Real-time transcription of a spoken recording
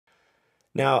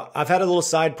Now, I've had a little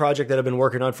side project that I've been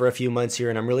working on for a few months here,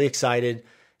 and I'm really excited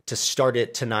to start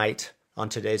it tonight on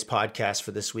today's podcast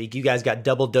for this week. You guys got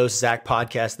double dose Zack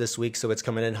podcast this week, so it's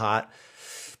coming in hot.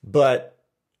 But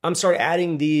I'm starting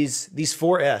adding these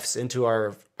 4Fs into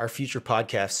our future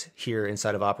podcasts here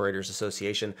inside of Operators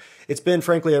Association. It's been,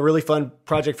 frankly, a really fun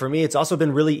project for me. It's also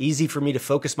been really easy for me to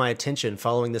focus my attention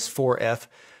following this 4F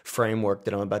framework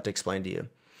that I'm about to explain to you.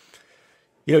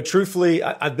 You know, truthfully,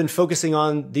 I've been focusing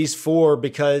on these four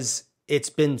because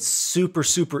it's been super,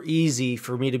 super easy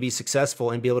for me to be successful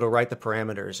and be able to write the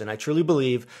parameters. And I truly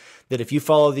believe that if you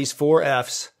follow these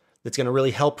 4Fs, that's going to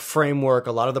really help framework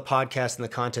a lot of the podcasts and the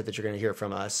content that you're going to hear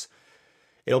from us.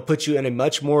 It'll put you in a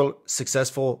much more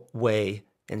successful way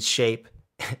and shape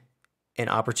and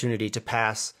opportunity to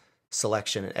pass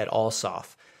selection at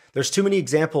AllSoft. There's too many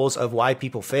examples of why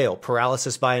people fail.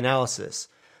 Paralysis by analysis.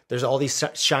 There's all these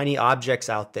shiny objects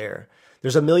out there.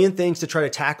 There's a million things to try to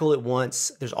tackle at once.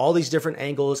 There's all these different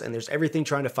angles, and there's everything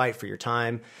trying to fight for your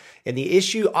time. And the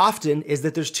issue often is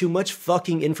that there's too much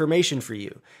fucking information for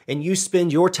you, and you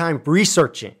spend your time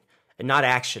researching and not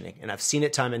actioning. And I've seen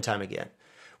it time and time again.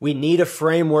 We need a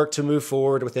framework to move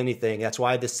forward with anything. That's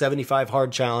why this 75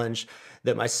 hard challenge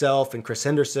that myself and Chris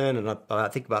Henderson and I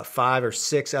think about 5 or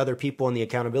 6 other people in the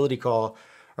accountability call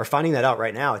are finding that out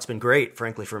right now. It's been great,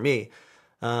 frankly, for me.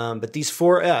 But these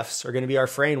 4Fs are going to be our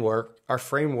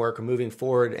framework moving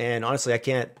forward. And honestly,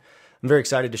 I'm very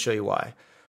excited to show you why.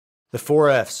 The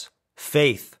 4Fs: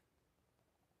 faith,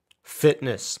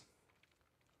 fitness,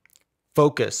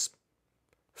 focus,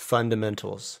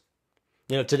 fundamentals.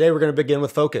 You know, today we're going to begin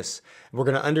with focus. We're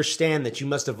going to understand that you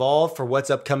must evolve for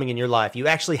what's upcoming in your life. You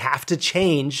actually have to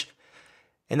change.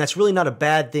 And that's really not a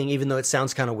bad thing, even though it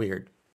sounds kind of weird.